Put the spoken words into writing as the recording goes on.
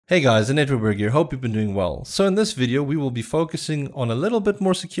Hey guys, the Network Berg here, hope you've been doing well. So in this video we will be focusing on a little bit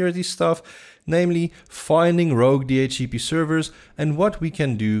more security stuff, namely finding rogue DHCP servers and what we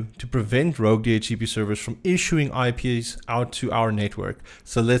can do to prevent rogue DHCP servers from issuing IPs out to our network.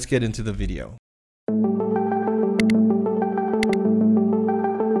 So let's get into the video.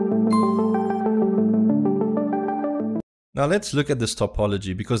 Now let's look at this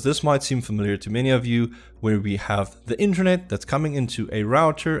topology, because this might seem familiar to many of you, where we have the internet that's coming into a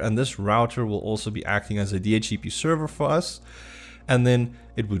router, and this router will also be acting as a DHCP server for us. And then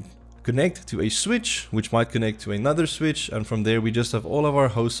it would connect to a switch, which might connect to another switch. And from there, we just have all of our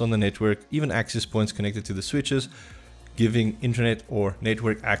hosts on the network, even access points connected to the switches, giving internet or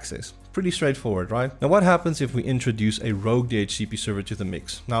network access. Pretty straightforward, right? Now, what happens if we introduce a rogue DHCP server to the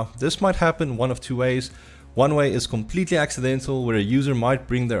mix? Now, this might happen one of two ways. One way is completely accidental, where a user might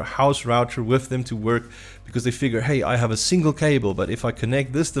bring their house router with them to work because they figure, hey, I have a single cable, but if I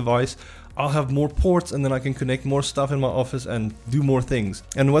connect this device, I'll have more ports and then I can connect more stuff in my office and do more things.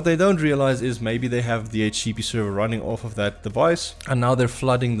 And what they don't realize is maybe they have the DHCP server running off of that device, and now they're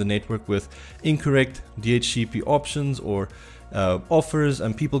flooding the network with incorrect DHCP options or offers,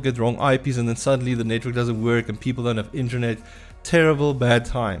 and people get wrong IPs, and then suddenly the network doesn't work and people don't have internet. Terrible, bad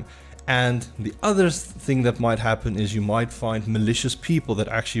time. And the other thing that might happen is you might find malicious people that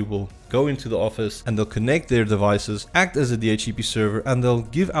actually will go into the office and they'll connect their devices, act as a DHCP server, and they'll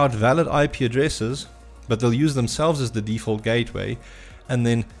give out valid IP addresses, but they'll use themselves as the default gateway. And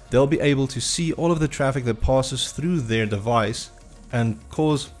then they'll be able to see all of the traffic that passes through their device and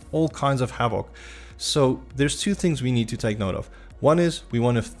cause all kinds of havoc. So there's two things we need to take note of. One is we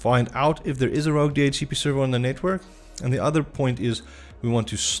want to find out if there is a rogue DHCP server on the network. And the other point is we want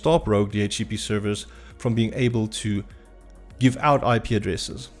to stop rogue DHCP servers from being able to give out IP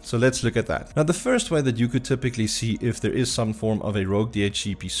addresses. So let's look at that. Now, the first way that you could typically see if there is some form of a rogue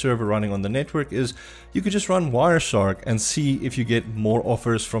DHCP server running on the network is you could just run Wireshark and see if you get more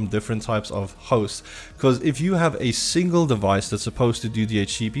offers from different types of hosts. Because if you have a single device that's supposed to do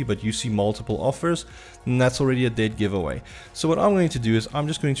DHCP, but you see multiple offers, then that's already a dead giveaway. So what I'm going to do is I'm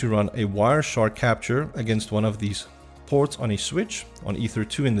just going to run a Wireshark capture against one of these ports on a switch, on Ether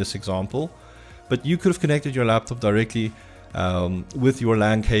 2 in this example, but you could have connected your laptop directly with your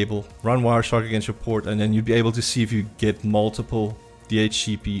LAN cable, run Wireshark against your port, and then you'd be able to see if you get multiple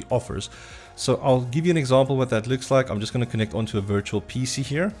DHCP offers. So I'll give you an example what that looks like. I'm just going to connect onto a virtual PC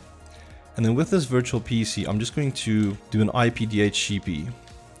here, and then with this virtual PC, I'm just going to do an IP DHCP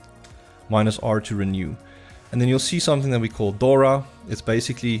 -R to renew, and then you'll see something that we call DORA. It's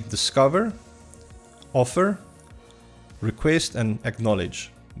basically discover, offer, request, and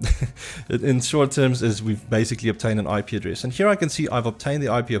acknowledge. In short terms is we've basically obtained an IP address. And here I can see I've obtained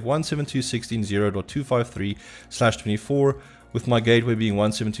the IP of 172.16.0.253/24 with my gateway being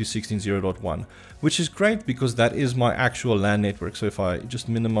 172.16.0.1, which is great because that is my actual LAN network. So if I just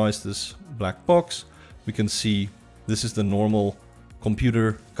minimize this black box, we can see this is the normal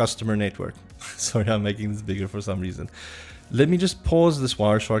computer customer network. Sorry, I'm making this bigger for some reason. Let me just pause this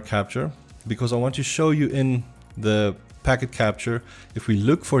Wireshark capture because I want to show you in the packet capture, if we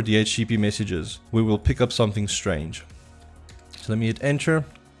look for DHCP messages, we will pick up something strange. So let me hit enter,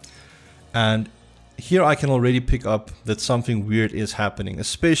 and here I can already pick up that something weird is happening,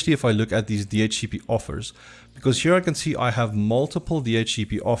 especially if I look at these DHCP offers, because here I can see I have multiple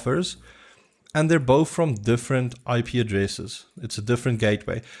DHCP offers and they're both from different IP addresses. It's a different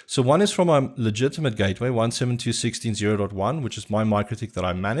gateway. So one is from a legitimate gateway, 172.16.0.1, which is my MikroTik that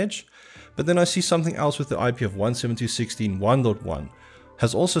I manage. But then I see something else with the IP of 172.16.1.1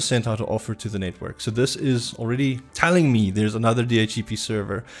 has also sent out an offer to the network. So this is already telling me there's another DHCP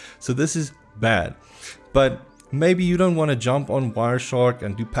server. So this is bad. But maybe you don't want to jump on Wireshark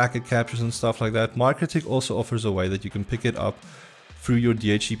and do packet captures and stuff like that. MikroTik also offers a way that you can pick it up through your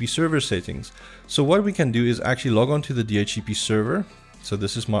DHCP server settings. So what we can do is actually log on to the DHCP server. So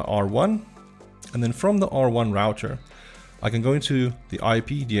this is my R1. And then from the R1 router, I can go into the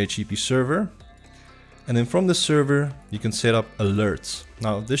IP DHCP server, and then from the server you can set up alerts.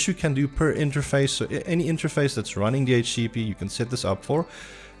 Now this you can do per interface, so any interface that's running DHCP you can set this up for,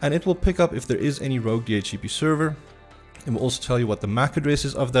 and it will pick up if there is any rogue DHCP server. It will also tell you what the MAC address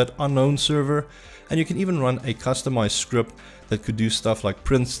is of that unknown server, and you can even run a customized script that could do stuff like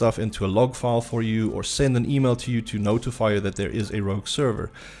print stuff into a log file for you or send an email to you to notify you that there is a rogue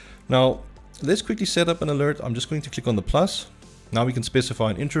server. Now let's quickly set up an alert. I'm just going to click on the plus. Now we can specify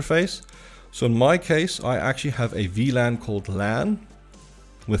an interface. So in my case, I actually have a VLAN called LAN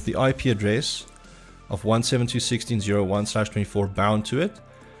with the IP address of 172.16.0.1/24 bound to it.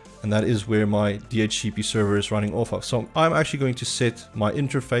 and that is where my DHCP server is running off of. So I'm actually going to set my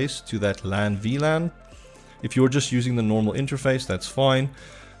interface to that LAN VLAN. If you're just using the normal interface, that's fine,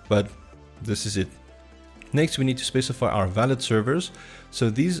 but this is it. Next, we need to specify our valid servers. So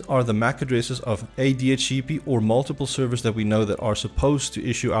these are the MAC addresses of a DHCP or multiple servers that we know that are supposed to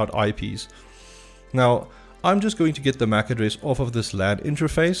issue out IPs. Now, I'm just going to get the MAC address off of this LAN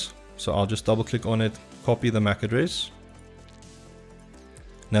interface. So I'll just double click on it, copy the MAC address,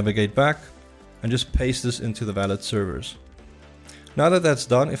 navigate back, and just paste this into the valid servers. Now that that's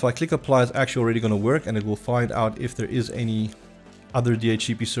done, if I click apply, it's actually already going to work, and it will find out if there is any other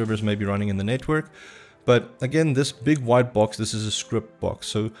DHCP servers maybe running in the network. But again, this big white box, this is a script box.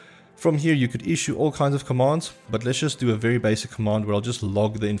 So from here you could issue all kinds of commands, but let's just do a very basic command where I'll just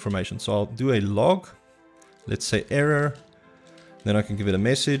log the information. So I'll do a log, let's say error, then I can give it a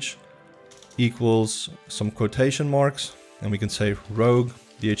message, equals some quotation marks, and we can say rogue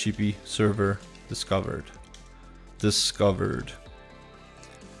DHCP server discovered.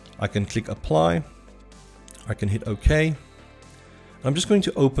 I can click apply, I can hit OK. I'm just going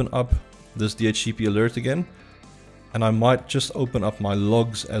to open up this DHCP alert again, and I might just open up my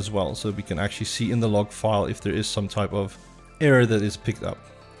logs as well, so we can actually see in the log file if there is some type of error that is picked up.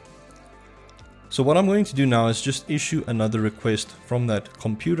 So what I'm going to do now is just issue another request from that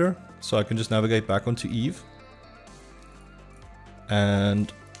computer, so I can just navigate back onto Eve,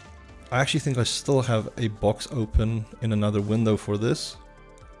 and I actually think I still have a box open in another window for this.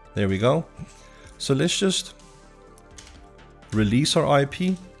 There we go. So let's just release our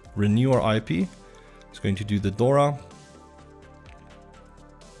IP, renew our IP. It's going to do the DORA,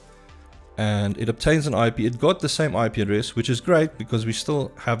 and it obtains an IP. It got the same IP address, which is great because we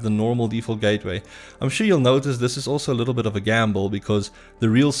still have the normal default gateway. I'm sure you'll notice this is also a little bit of a gamble because the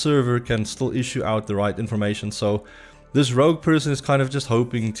real server can still issue out the right information. So this rogue person is kind of just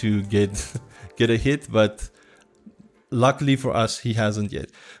hoping to get a hit, but luckily for us, he hasn't yet.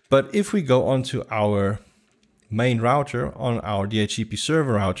 But if we go onto our main router on our DHCP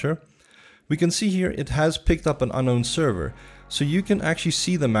server router, we can see here it has picked up an unknown server. So you can actually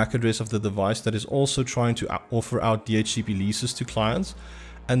see the MAC address of the device that is also trying to offer out DHCP leases to clients.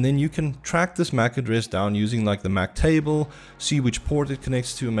 And then you can track this MAC address down using like the MAC table, see which port it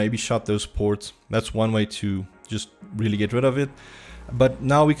connects to, and maybe shut those ports. That's one way to just really get rid of it. But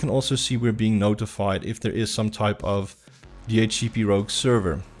now we can also see we're being notified if there is some type of DHCP rogue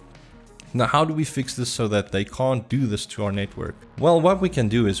server. Now, how do we fix this so that they can't do this to our network? Well, what we can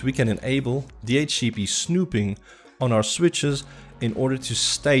do is we can enable DHCP snooping on our switches in order to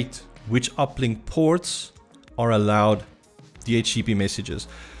state which uplink ports are allowed DHCP messages.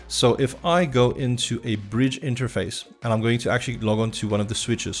 So if I go into a bridge interface and I'm going to actually log on to one of the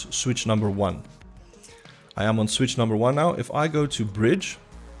switches, switch number 1. I am on switch number 1 now. If I go to bridge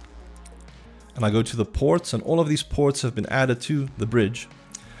and I go to the ports, and all of these ports have been added to the bridge,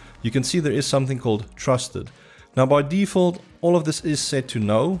 you can see there is something called trusted. Now by default, all of this is set to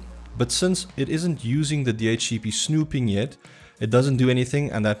no, but since it isn't using the DHCP snooping yet, it doesn't do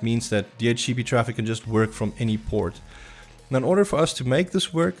anything, and that means that DHCP traffic can just work from any port. Now in order for us to make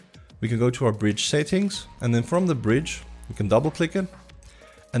this work, we can go to our bridge settings, and then from the bridge, we can double click it,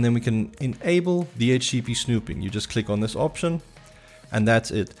 and then we can enable DHCP snooping. You just click on this option, and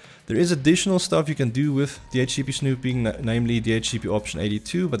that's it. There is additional stuff you can do with DHCP snooping, namely DHCP option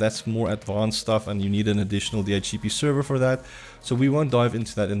 82, but that's more advanced stuff and you need an additional DHCP server for that. So we won't dive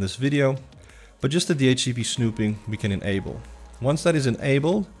into that in this video, but just the DHCP snooping we can enable. Once that is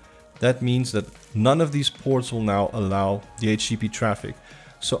enabled, that means that none of these ports will now allow DHCP traffic.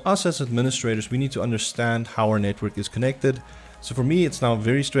 So us as administrators, we need to understand how our network is connected. So for me, it's now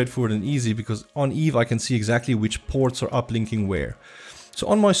very straightforward and easy because on Eve, I can see exactly which ports are uplinking where. So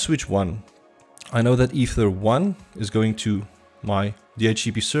on my switch 1, I know that ether 1 is going to my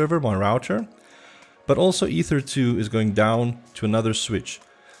DHCP server, my router, but also ether 2 is going down to another switch.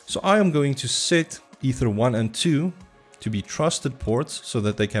 So I am going to set ether 1 and 2 to be trusted ports so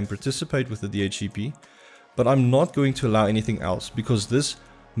that they can participate with the DHCP, but I'm not going to allow anything else because this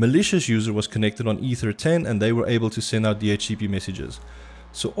malicious user was connected on ether 10 and they were able to send out DHCP messages.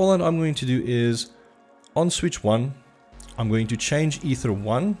 So all that I'm going to do is on switch 1, I'm going to change ether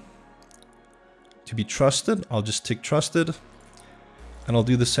 1 to be trusted. I'll just tick trusted, and I'll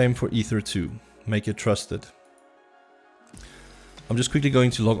do the same for ether 2, make it trusted. I'm just quickly going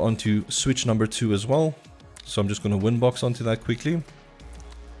to log on to switch number 2 as well. So I'm just going to winbox onto that quickly.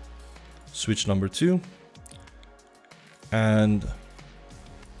 Switch number 2. And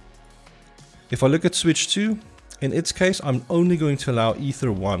if I look at switch 2, in its case, I'm only going to allow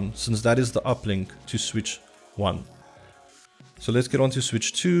ether 1 since that is the uplink to switch 1. So let's get on to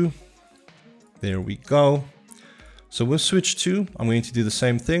switch 2. There we go. So with switch 2, I'm going to do the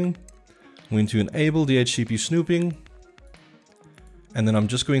same thing. I'm going to enable DHCP Snooping. And then I'm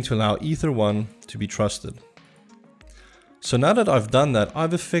just going to allow Ether 1 to be trusted. So now that I've done that,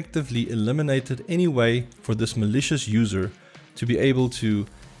 I've effectively eliminated any way for this malicious user to be able to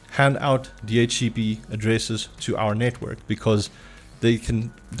hand out DHCP addresses to our network, because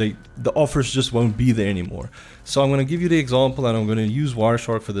the offers just won't be there anymore. So I'm going to give you the example, and I'm going to use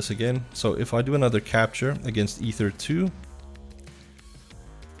Wireshark for this again. So if I do another capture against Ether 2,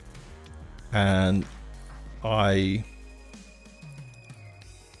 and I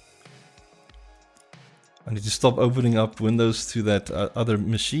need to stop opening up windows to that other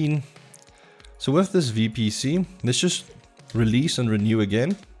machine. So with this VPC, let's just release and renew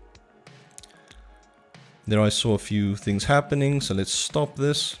again. There I saw a few things happening, so let's stop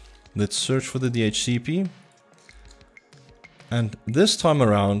this. Let's search for the DHCP. And this time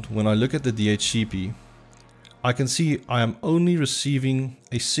around, when I look at the DHCP, I can see I am only receiving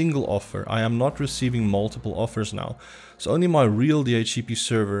a single offer. I am not receiving multiple offers now. So only my real DHCP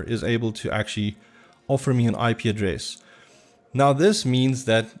server is able to actually offer me an IP address. Now this means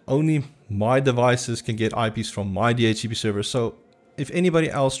that only my devices can get IPs from my DHCP server. So if anybody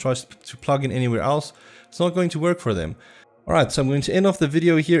else tries to plug in anywhere else, it's not going to work for them. Alright, so I'm going to end off the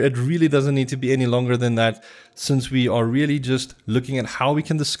video here. It really doesn't need to be any longer than that, since we are really just looking at how we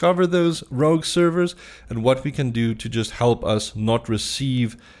can discover those rogue servers and what we can do to just help us not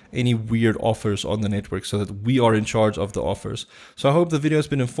receive any weird offers on the network, so that we are in charge of the offers. So I hope the video has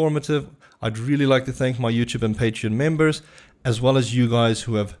been informative. I'd really like to thank my YouTube and Patreon members, as well as you guys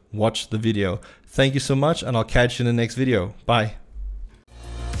who have watched the video. Thank you so much, and I'll catch you in the next video. Bye.